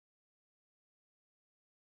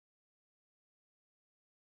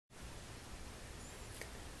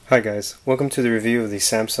Hi guys, welcome to the review of the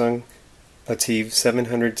Samsung ATIV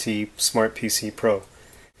 700T Smart PC Pro.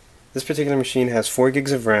 This particular machine has 4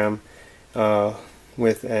 gigs of RAM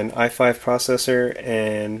with an i5 processor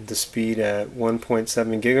and the speed at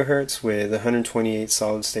 1.7 gigahertz with 128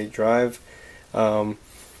 solid state drive. On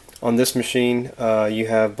this machine you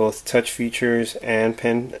have both touch features and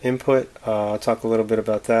pen input. I'll talk a little bit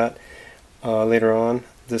about that later on.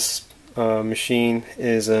 This machine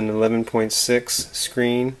is an 11.6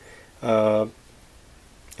 screen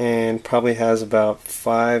and probably has about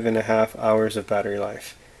 5.5 hours of battery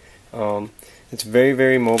life. It's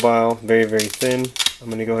very mobile, very thin. I'm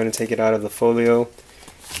going to go ahead and take it out of the folio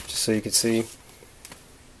just so you can see.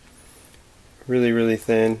 Really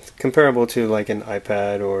thin, comparable to like an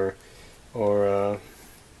iPad or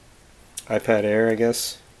iPad Air, I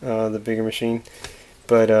guess, the bigger machine,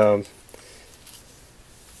 but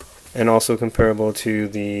and also comparable to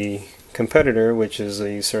the competitor, which is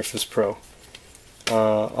the Surface Pro.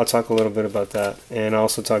 I'll talk a little bit about that, and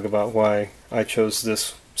also talk about why I chose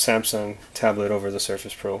this Samsung tablet over the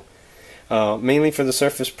Surface Pro. Mainly for the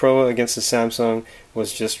Surface Pro against the Samsung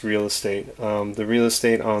was just real estate. The real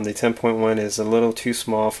estate on the 10.1 is a little too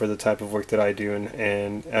small for the type of work that I do,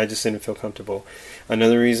 and I just didn't feel comfortable.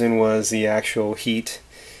 Another reason was the actual heat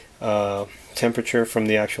temperature from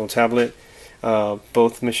the actual tablet.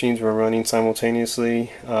 Both machines were running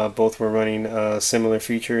simultaneously, both were running similar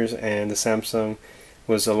features, and the Samsung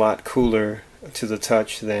was a lot cooler to the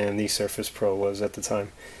touch than the Surface Pro was at the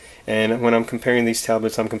time. And when I'm comparing these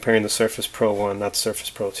tablets, I'm comparing the Surface Pro 1, not the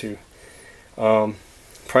Surface Pro 2.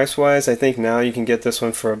 Price wise, I think now you can get this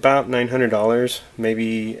one for about $900,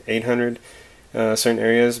 maybe $800 certain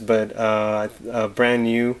areas, but brand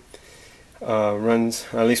new runs,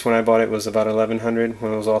 at least when I bought it, was about $1,100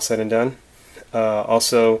 when it was all said and done.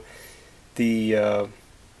 Also, the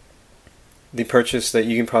purchase that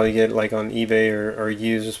you can probably get like on eBay or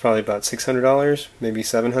used is probably about $600, maybe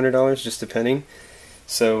 $700, just depending.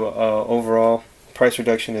 So overall, price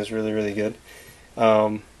reduction is really good.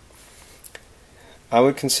 I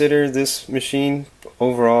would consider this machine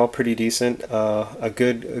overall pretty decent. A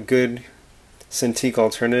good Cintiq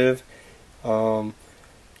Alternative.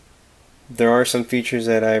 There are some features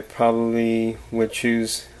that I probably would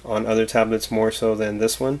choose on other tablets more so than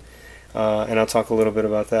this one, and I'll talk a little bit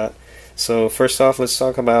about that. So first off, let's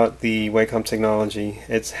talk about the Wacom Technology.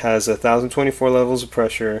 It has 1024 levels of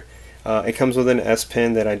pressure. It comes with an S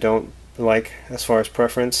Pen that I don't like as far as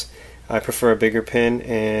preference. I prefer a bigger pen,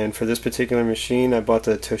 and for this particular machine I bought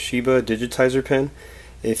the Toshiba digitizer pen.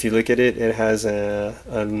 If you look at it, it has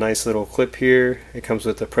a nice little clip here. It comes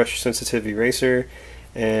with a pressure sensitive eraser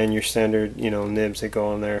and your standard, nibs that go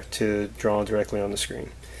on there to draw directly on the screen.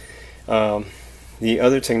 The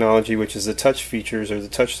other technology, which is the touch features or the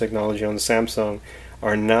touch technology on the Samsung,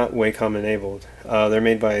 are not Wacom enabled. They're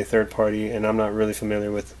made by a third party, and I'm not really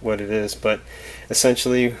familiar with what it is, but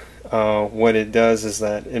essentially what it does is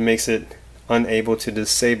that it makes it unable to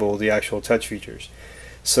disable the actual touch features.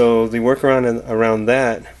 So the workaround around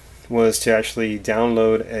that was to actually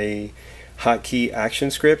download a hotkey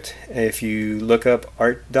action script. If you look up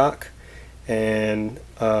ArtDoc and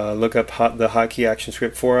look up the hotkey action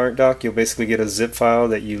script for ArtDoc, you'll basically get a zip file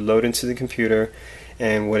that you load into the computer,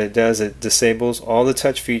 and what it does, it disables all the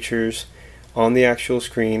touch features on the actual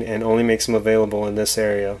screen and only makes them available in this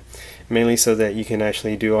area, mainly so that you can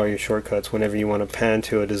actually do all your shortcuts whenever you want to pan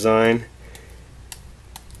to a design,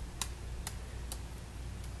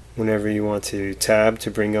 whenever you want to tab to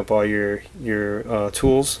bring up all your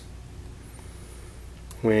tools,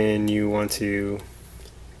 when you want to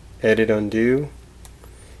edit, undo.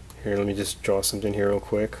 Here, let me just draw something here real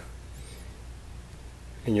quick,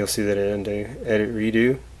 and you'll see that it undo, edit,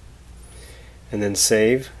 redo, and then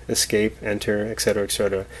save, escape, enter,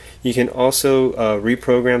 etc. You can also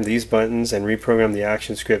reprogram these buttons and reprogram the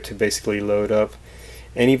action script to basically load up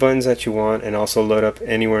any buttons that you want, and also load up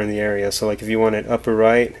anywhere in the area. So like if you wanted upper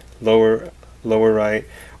right, lower right,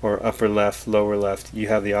 or upper left, lower left, you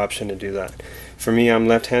have the option to do that. For me, I'm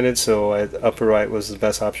left-handed, so upper right was the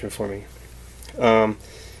best option for me.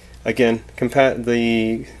 Again,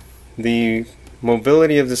 the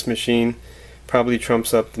mobility of this machine probably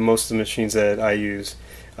trumps up most of the machines that I use.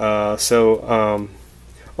 Overall,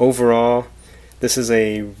 this is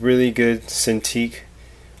a really good Cintiq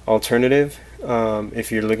Alternative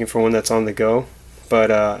if you're looking for one that's on the go.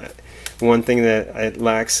 But one thing that it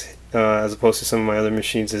lacks as opposed to some of my other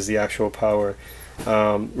machines is the actual power.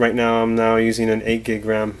 Right now I'm using an 8 gig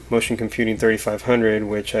RAM Motion Computing 3500,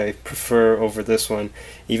 which I prefer over this one.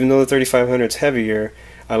 Even though the 3500 is heavier,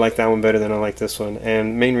 I like that one better than I like this one,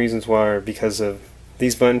 and main reasons why are because of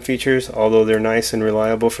these button features, although they're nice and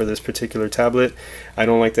reliable for this particular tablet, I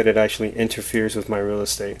don't like that it actually interferes with my real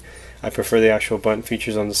estate. I prefer the actual button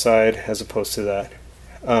features on the side as opposed to that.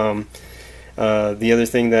 The other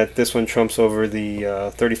thing that this one trumps over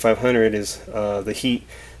the 3500 is the heat.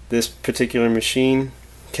 This particular machine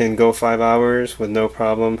can go 5 hours with no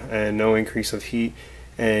problem and no increase of heat,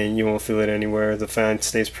 and you won't feel it anywhere. The fan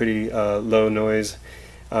stays pretty low noise.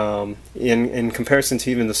 In comparison to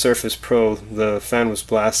even the Surface Pro, the fan was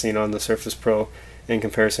blasting on the Surface Pro in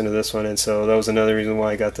comparison to this one, and so that was another reason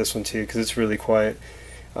why I got this one too, because it's really quiet.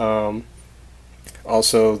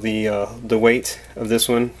 Also, the weight of this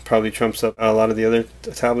one probably trumps up a lot of the other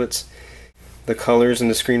tablets. The colors and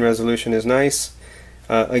the screen resolution is nice.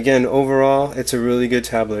 Again, overall, it's a really good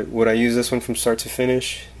tablet. Would I use this one from start to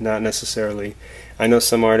finish? Not necessarily. I know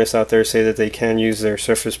some artists out there say that they can use their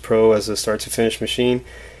Surface Pro as a start to finish machine,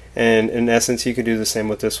 and in essence you could do the same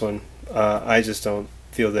with this one. I just don't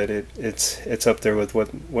feel that it's up there with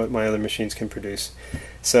what my other machines can produce.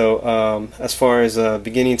 So as far as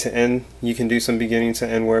beginning to end, you can do some beginning to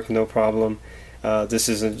end work, no problem. This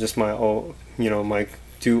isn't just my my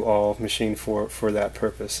do-all machine for that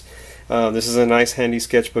purpose. This is a nice handy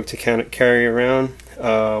sketchbook to carry around.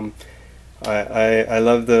 I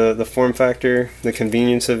love the form factor, the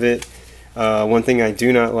convenience of it. One thing I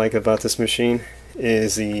do not like about this machine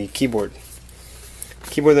is the keyboard. The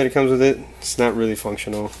keyboard that it comes with it's not really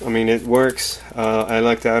functional. I mean, it works. I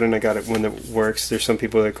lucked out and I got it when it works. There's some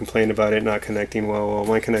people that complain about it not connecting well.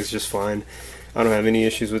 Mine connects just fine. I don't have any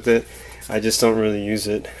issues with it. I just don't really use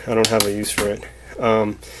it. I don't have a use for it.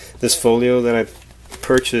 This folio that I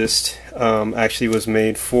purchased actually was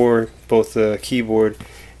made for both the keyboard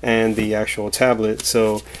and the actual tablet.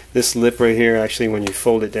 So this lip right here, actually when you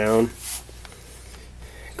fold it down,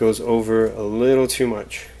 goes over a little too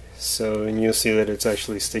much. So, and you'll see that it's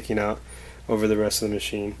actually sticking out over the rest of the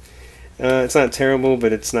machine. It's not terrible,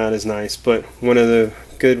 but it's not as nice. But one of the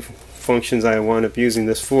good functions I wound up using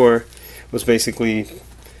this for was basically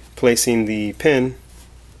placing the pin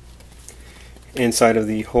inside of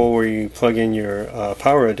the hole where you plug in your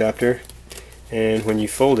power adapter, and when you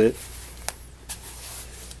fold it,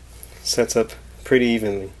 sets up pretty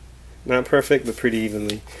evenly. Not perfect, but pretty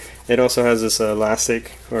evenly. It also has this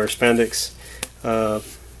elastic or spandex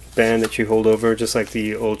band that you hold over, just like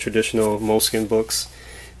the old traditional moleskin books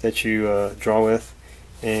that you draw with,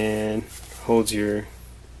 and holds your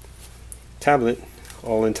tablet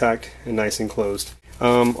all intact and nice and closed.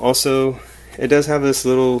 Also, it does have this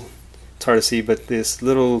little, it's hard to see, but this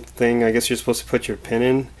little thing, I guess you're supposed to put your pin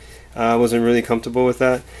in. I wasn't really comfortable with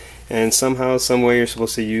that, and somehow, some way you're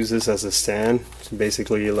supposed to use this as a stand. So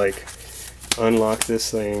basically you like unlock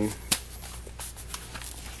this thing,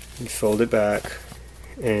 you fold it back,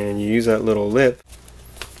 and you use that little lip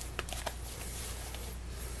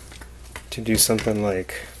to do something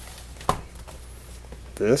like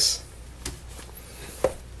this.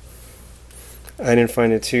 I didn't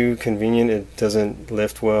find it too convenient. It doesn't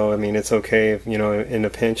lift well. I mean, it's okay if, in a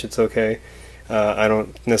pinch it's okay. I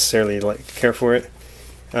don't necessarily care for it.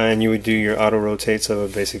 And you would do your auto rotate, so it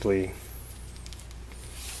would basically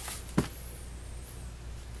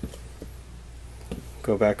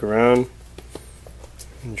go back around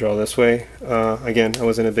and draw this way. Again, I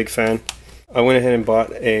wasn't a big fan. I went ahead and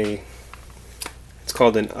bought it's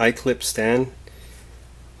called an iClip stand.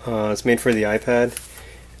 It's made for the iPad,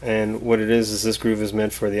 and what it is this groove is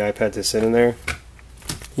meant for the iPad to sit in there.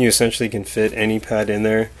 You essentially can fit any pad in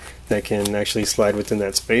there that can actually slide within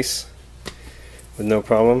that space with no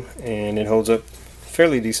problem, and it holds up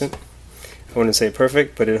fairly decent. I wouldn't say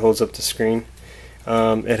perfect, but it holds up the screen.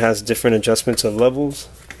 It has different adjustments of levels,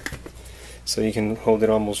 so you can hold it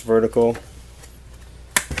almost vertical.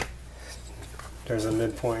 There's a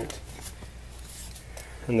midpoint,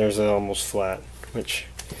 and there's an almost flat, which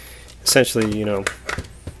essentially,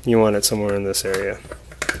 you want it somewhere in this area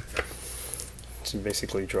to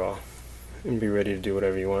basically draw and be ready to do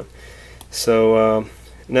whatever you want. So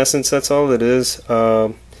in essence, that's all it is.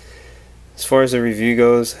 As far as the review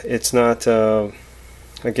goes, it's not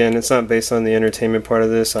again, it's not based on the entertainment part of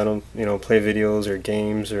this. I don't play videos or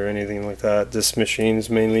games or anything like that. This machine is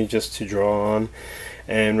mainly just to draw on,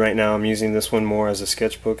 and right now I'm using this one more as a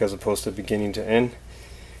sketchbook as opposed to beginning to end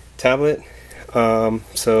tablet.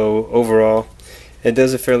 So overall, it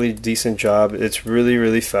does a fairly decent job. It's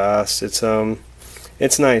really fast. It's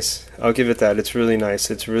nice. I'll give it that. It's really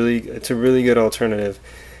nice. It's a really good alternative.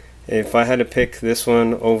 If I had to pick this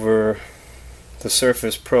one over the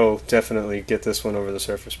Surface Pro, definitely get this one over the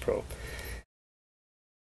Surface Pro.